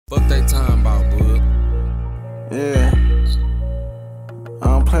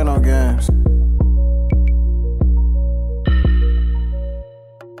games.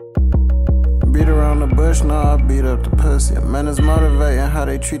 Beat around the bush, nah, I beat up the pussy. Man, it's motivating how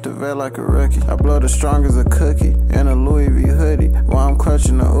they treat the vet like a rookie. I blow the strong as a cookie in a Louis V hoodie while I'm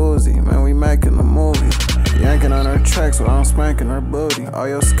clutching the Uzi. Man, we making a movie. Yanking on her tracks while I'm spanking her booty. All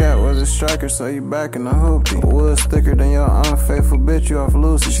your scat was a striker, so you back in the hoopty. Wood's thicker than your unfaithful bitch, you off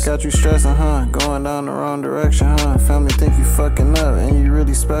Lucy. She got you stressing, huh? Going down the wrong direction, huh? Family think you fucking up and you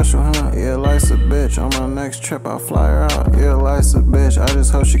really special, huh? Yeah, life's a bitch. On my next trip, I'll fly her out. Yeah, life's a bitch. I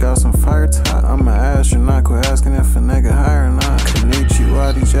just hope she got some fire top. I'm an astronaut, quit asking if a nigga high or not.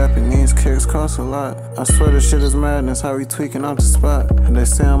 Konnichiwa, these Japanese kicks cost a lot. I swear this shit is madness, how we tweaking off the spot. And they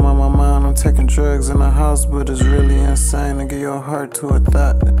say I'm on my mind, I'm taking drugs in the house, but it's really insane to give your heart to a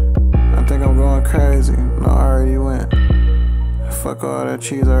thought. I think I'm going crazy, no, I already went. Fuck all that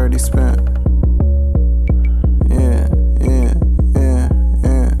cheese I already spent. Yeah.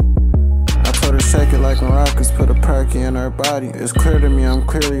 I told her shake it like maracas, put a perky in her body. It's clear to me I'm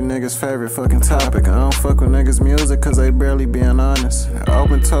clearly niggas' favorite fucking topic. I don't fuck with niggas' music cause they barely being honest.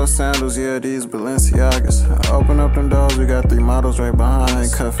 Open toe sandals, yeah, these Balenciagas. Open up them doors, we got 3 models right behind.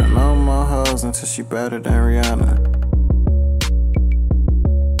 Ain't cuffing no more hoes until she better than Rihanna.